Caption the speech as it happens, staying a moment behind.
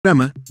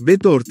Programa,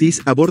 Beto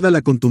Ortiz aborda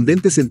la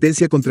contundente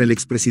sentencia contra el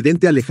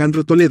expresidente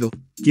Alejandro Toledo,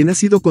 quien ha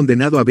sido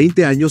condenado a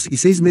 20 años y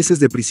 6 meses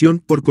de prisión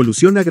por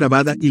colusión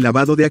agravada y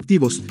lavado de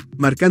activos,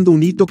 marcando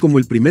un hito como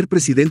el primer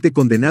presidente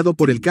condenado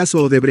por el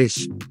caso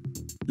Odebrecht.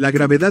 La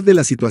gravedad de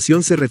la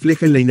situación se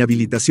refleja en la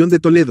inhabilitación de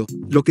Toledo,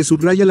 lo que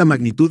subraya la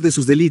magnitud de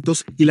sus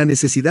delitos y la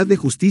necesidad de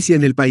justicia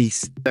en el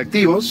país.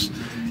 Activos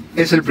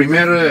es el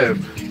primer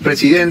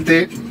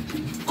presidente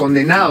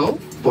condenado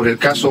por el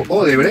caso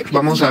Odebrecht.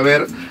 Vamos a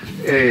ver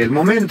el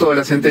momento de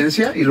la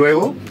sentencia y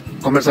luego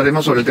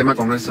conversaremos sobre el tema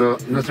con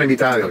nuestra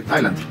invitada de hoy.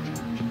 Adelante.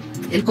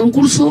 El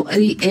concurso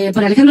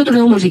para Alejandro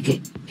Toledo Manrique,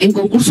 en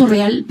concurso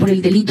real por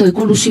el delito de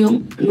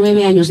colusión,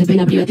 9 años de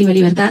pena privativa de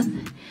libertad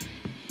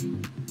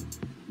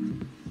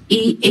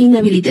e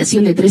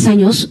inhabilitación de 3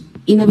 años,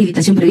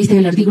 inhabilitación prevista en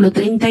el artículo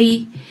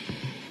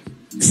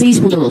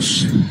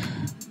 36.2.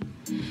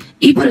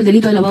 Y por el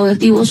delito de lavado de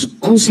activos,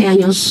 11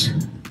 años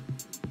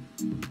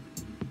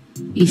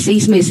y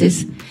 6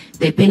 meses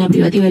de pena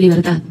privativa de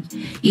libertad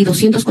y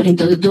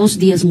 242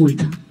 días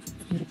multa.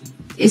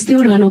 Este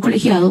órgano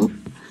colegiado,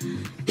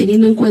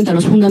 teniendo en cuenta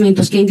los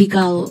fundamentos que ha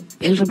indicado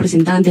el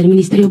representante del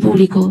Ministerio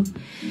Público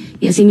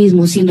y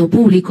asimismo siendo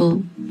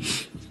público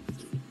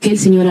que el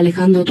señor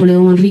Alejandro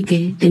Toledo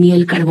Manrique tenía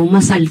el cargo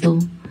más alto,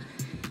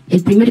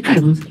 el primer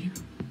cargo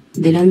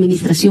de la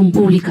administración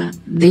pública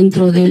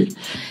dentro del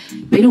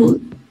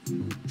Perú,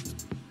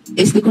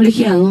 este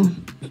colegiado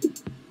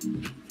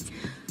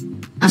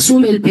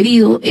asume el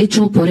pedido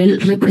hecho por el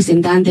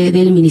representante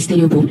del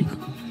Ministerio Público.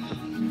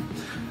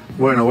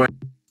 Bueno.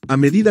 A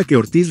medida que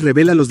Ortiz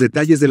revela los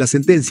detalles de la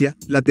sentencia,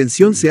 la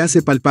tensión se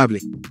hace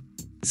palpable.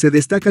 Se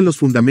destacan los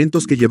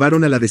fundamentos que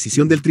llevaron a la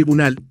decisión del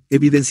tribunal,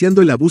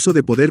 evidenciando el abuso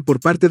de poder por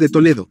parte de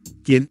Toledo,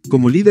 quien,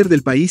 como líder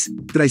del país,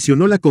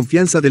 traicionó la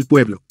confianza del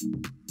pueblo.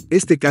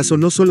 Este caso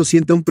no solo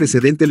sienta un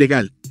precedente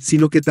legal,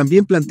 sino que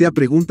también plantea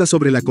preguntas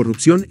sobre la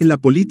corrupción en la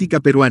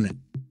política peruana.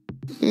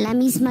 La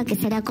misma que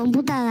será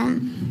computada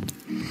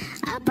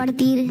a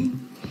partir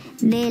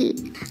del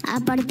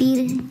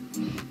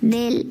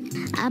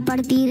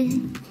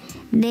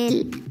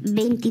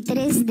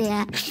 23 de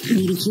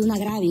dirigí un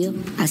agravio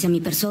hacia mi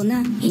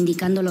persona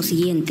indicando lo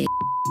siguiente.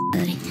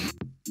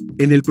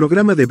 En el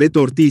programa de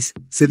Beto Ortiz,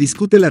 se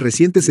discute la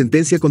reciente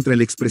sentencia contra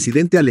el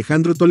expresidente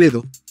Alejandro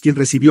Toledo, quien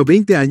recibió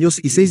 20 años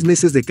y 6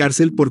 meses de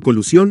cárcel por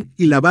colusión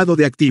y lavado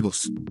de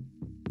activos.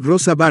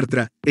 Rosa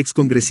Bartra,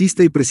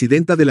 excongresista y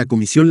presidenta de la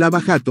Comisión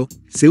Lava Jato,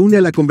 se une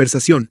a la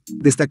conversación,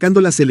 destacando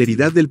la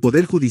celeridad del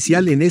Poder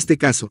Judicial en este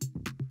caso.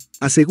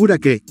 Asegura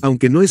que,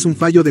 aunque no es un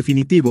fallo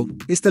definitivo,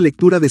 esta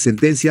lectura de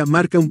sentencia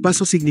marca un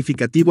paso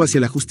significativo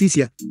hacia la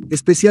justicia,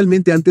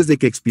 especialmente antes de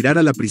que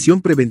expirara la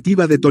prisión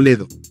preventiva de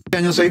Toledo. 20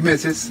 años 6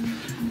 meses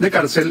de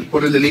cárcel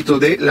por el delito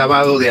de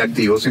lavado de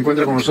activos. Se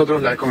encuentra con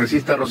nosotros la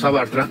congresista Rosa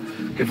Bartra,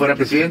 que fuera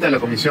presidenta de la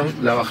Comisión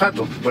Lava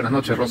Jato. Buenas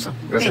noches, Rosa.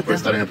 Gracias por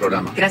estar en el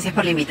programa. Gracias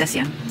por la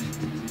invitación.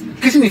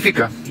 ¿Qué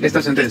significa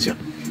esta sentencia?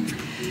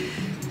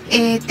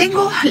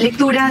 Tengo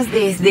lecturas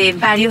desde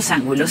varios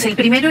ángulos. El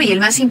primero y el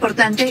más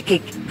importante, que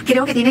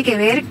creo que tiene que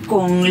ver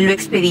con lo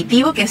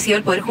expeditivo que ha sido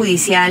el Poder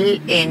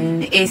Judicial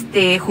en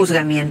este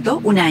juzgamiento,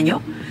 un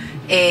año.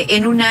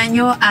 En un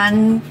año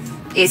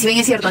si bien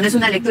es cierto, no es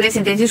una lectura de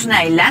sentencia, es un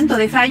adelanto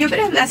de fallo,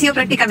 pero ha sido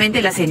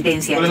prácticamente la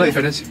sentencia. ¿Cuál es la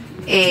diferencia?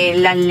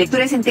 La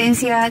lectura de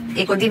sentencia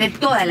contiene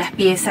todas las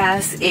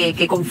piezas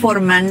que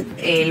conforman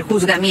el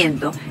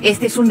juzgamiento.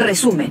 Este es un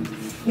resumen.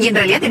 Y en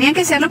realidad tenían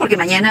que hacerlo porque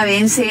mañana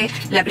vence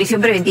la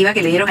prisión preventiva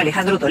que le dieron a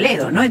Alejandro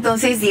Toledo, ¿no?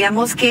 Entonces,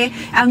 digamos que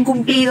han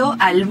cumplido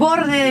al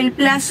borde del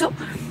plazo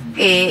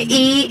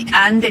y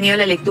han tenido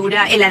la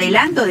lectura, el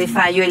adelanto de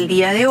fallo el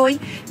día de hoy.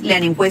 Le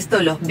han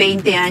impuesto los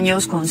 20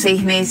 años con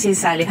 6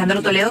 meses a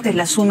Alejandro Toledo, que es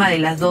la suma de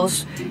las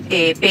dos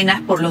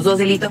penas por los 2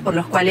 delitos por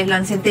los cuales lo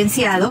han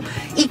sentenciado.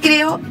 Y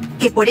creo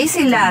que por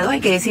ese lado, hay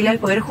que decirle al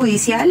Poder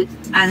Judicial,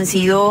 han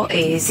sido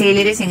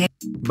céleres en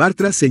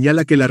Bartra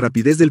señala que la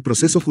rapidez del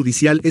proceso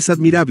judicial es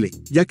admirable,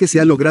 ya que se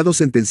ha logrado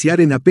sentenciar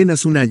en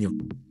apenas un año.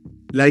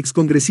 La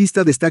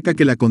excongresista destaca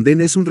que la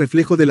condena es un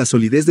reflejo de la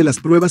solidez de las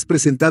pruebas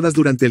presentadas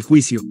durante el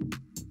juicio.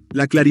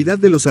 La claridad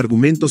de los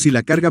argumentos y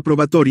la carga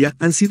probatoria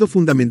han sido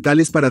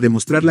fundamentales para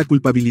demostrar la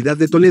culpabilidad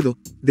de Toledo,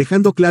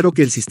 dejando claro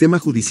que el sistema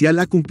judicial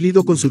ha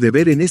cumplido con su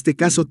deber en este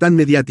caso tan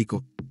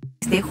mediático.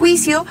 Este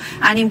juicio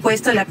han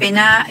impuesto la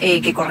pena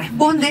que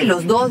corresponde,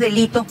 los 2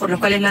 delitos por los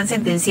cuales lo han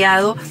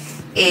sentenciado.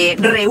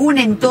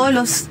 Reúnen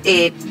todas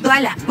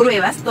las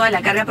pruebas, toda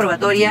la carga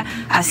probatoria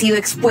ha sido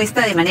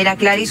expuesta de manera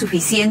clara y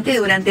suficiente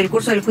durante el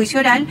curso del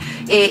juicio oral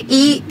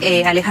y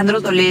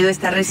Alejandro Toledo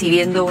está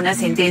recibiendo una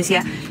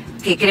sentencia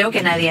que creo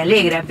que nadie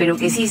alegra, pero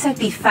que sí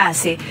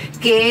satisface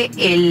que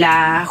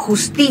la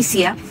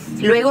justicia,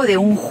 luego de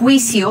un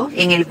juicio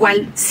en el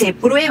cual se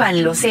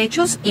prueban los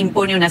hechos,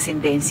 impone una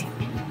sentencia.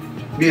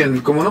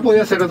 Bien, como no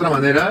podía ser de otra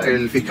manera,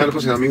 el fiscal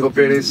José Domingo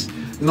Pérez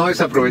no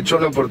desaprovechó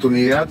la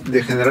oportunidad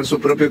de generar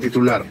su propio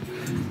titular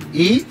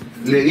y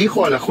le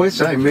dijo a la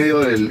jueza en medio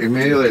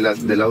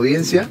de la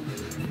audiencia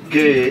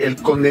que el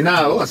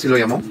condenado, así lo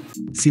llamó.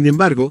 Sin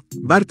embargo,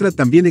 Bartra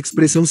también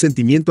expresa un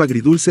sentimiento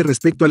agridulce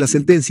respecto a la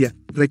sentencia,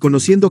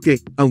 reconociendo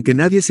que, aunque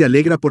nadie se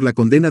alegra por la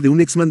condena de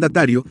un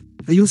exmandatario,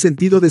 hay un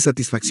sentido de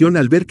satisfacción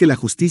al ver que la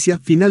justicia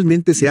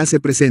finalmente se hace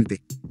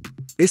presente.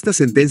 Esta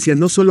sentencia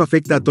no solo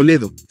afecta a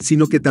Toledo,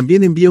 sino que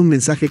también envía un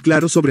mensaje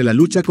claro sobre la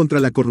lucha contra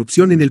la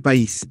corrupción en el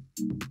país.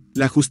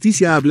 La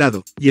justicia ha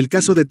hablado, y el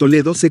caso de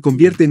Toledo se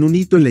convierte en un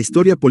hito en la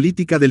historia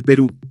política del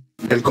Perú.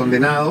 El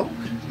condenado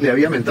le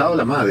había mentado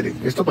la madre.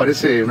 Esto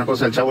parece una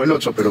cosa del Chavo del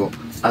Ocho, pero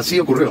así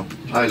ocurrió.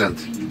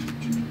 Adelante.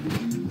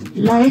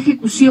 La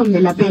ejecución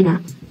de la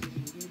pena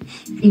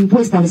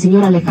impuesta al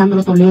señor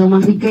Alejandro Toledo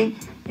Manrique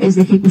es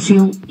de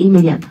ejecución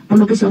inmediata, por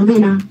lo que se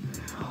ordena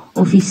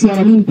oficiar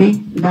al INPE,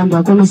 dando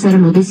a conocer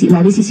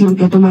la decisión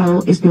que ha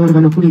tomado este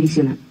órgano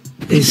jurisdiccional.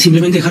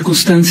 Simplemente dejar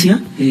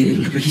constancia,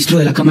 el registro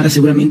de la Cámara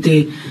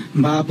seguramente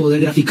va a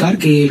poder graficar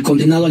que el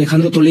condenado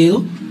Alejandro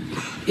Toledo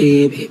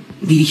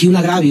dirigió un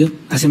agravio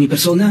hacia mi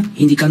persona,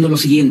 indicando lo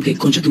siguiente: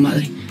 concha tu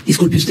madre.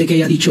 Disculpe usted que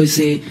haya dicho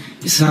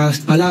esas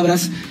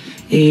palabras,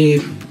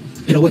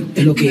 pero bueno,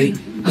 es lo que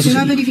ha sucedido. Se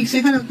va a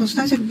verificar la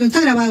constancia, porque está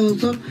grabado,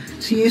 doctor.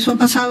 Si eso ha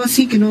pasado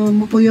así, que no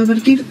hemos podido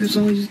advertir,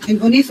 eso es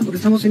honesto, porque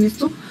estamos en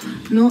esto,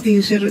 ¿no?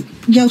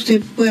 Ya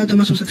usted pueda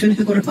tomar sus acciones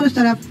que corresponde,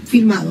 estará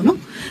filmado, ¿no?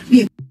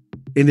 Bien.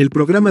 En el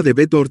programa de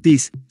Beto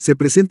Ortiz, se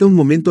presenta un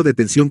momento de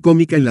tensión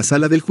cómica en la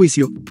sala del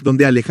juicio,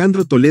 donde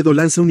Alejandro Toledo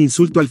lanza un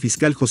insulto al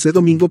fiscal José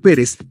Domingo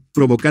Pérez,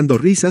 provocando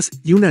risas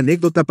y una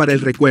anécdota para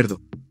el recuerdo.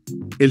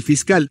 El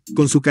fiscal,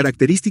 con su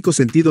característico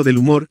sentido del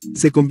humor,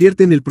 se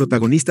convierte en el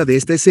protagonista de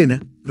esta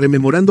escena,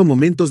 rememorando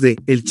momentos de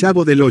El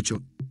Chavo del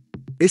Ocho.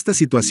 Esta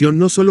situación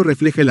no solo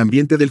refleja el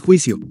ambiente del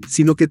juicio,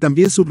 sino que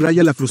también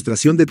subraya la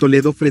frustración de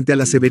Toledo frente a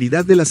la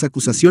severidad de las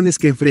acusaciones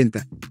que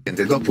enfrenta.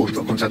 2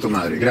 puntos, concha tu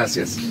madre,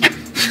 gracias.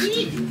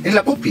 Es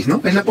la popis,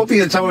 ¿no? Es la popis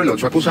del Chavo del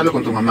Ocho. Acúsalo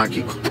con tu mamá,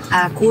 Kiko.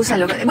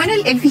 Acúsalo. Bueno,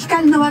 el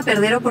fiscal no va a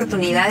perder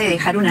oportunidad de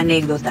dejar una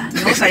anécdota,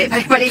 ¿no?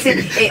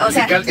 Parece, o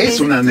sea, fiscal es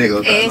una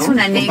anécdota, es ¿no?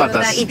 una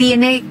anécdota y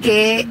tiene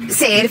que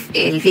ser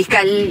el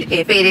fiscal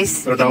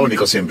Pérez.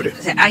 Protagónico siempre.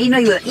 O sea, ahí no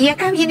hay duda. Y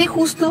acá viene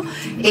justo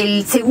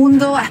el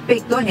segundo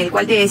aspecto en el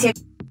cual te decía.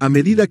 A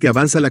medida que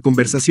avanza la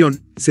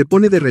conversación, se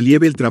pone de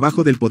relieve el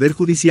trabajo del Poder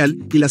Judicial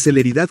y la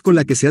celeridad con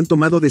la que se han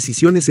tomado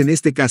decisiones en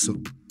este caso.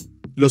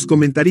 Los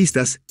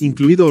comentaristas,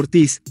 incluido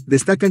Ortiz,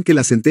 destacan que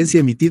la sentencia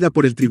emitida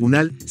por el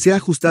tribunal se ha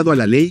ajustado a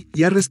la ley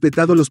y ha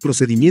respetado los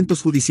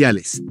procedimientos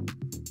judiciales.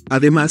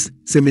 Además,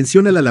 se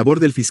menciona la labor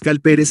del fiscal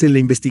Pérez en la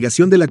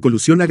investigación de la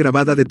colusión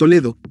agravada de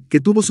Toledo,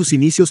 que tuvo sus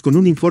inicios con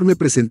un informe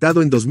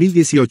presentado en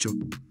 2018.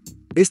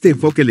 Este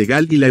enfoque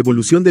legal y la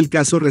evolución del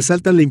caso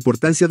resaltan la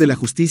importancia de la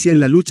justicia en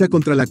la lucha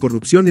contra la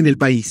corrupción en el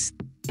país.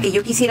 Que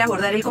yo quisiera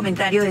abordar el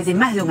comentario desde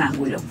más de un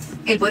ángulo.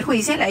 El Poder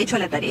Judicial ha hecho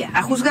la tarea,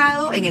 ha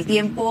juzgado en el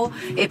tiempo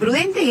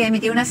prudente y ha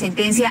emitido una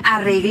sentencia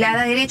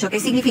arreglada de derecho. ¿Qué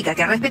significa?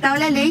 Que ha respetado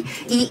la ley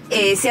y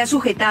se ha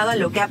sujetado a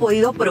lo que ha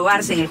podido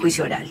probarse en el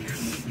juicio oral.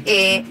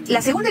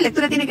 La segunda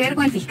lectura tiene que ver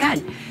con el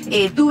fiscal.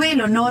 Tuve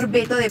el honor,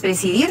 Beto, de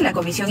presidir la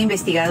comisión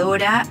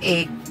investigadora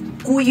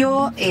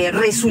cuyo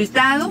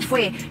resultado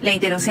fue la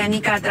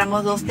interoceánica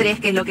tramos 2-3,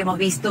 que es lo que hemos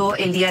visto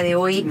el día de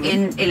hoy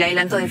en el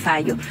adelanto de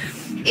fallo.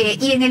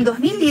 Y en el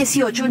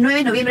 2018, 9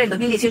 de noviembre del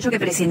 2018 que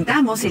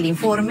presentamos el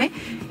informe,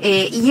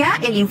 ya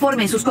el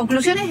informe en sus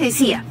conclusiones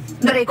decía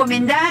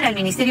recomendar al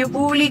Ministerio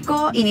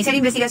Público iniciar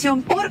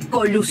investigación por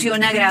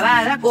colusión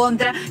agravada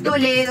contra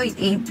Toledo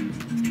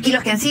y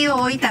los que han sido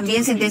hoy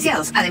también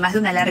sentenciados, además de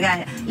una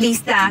larga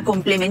lista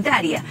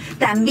complementaria.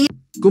 También.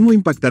 ¿Cómo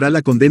impactará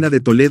la condena de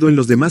Toledo en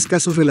los demás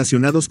casos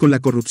relacionados con la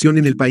corrupción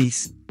en el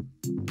país?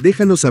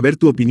 Déjanos saber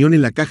tu opinión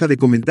en la caja de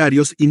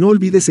comentarios y no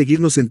olvides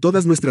seguirnos en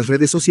todas nuestras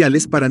redes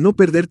sociales para no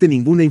perderte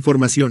ninguna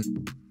información.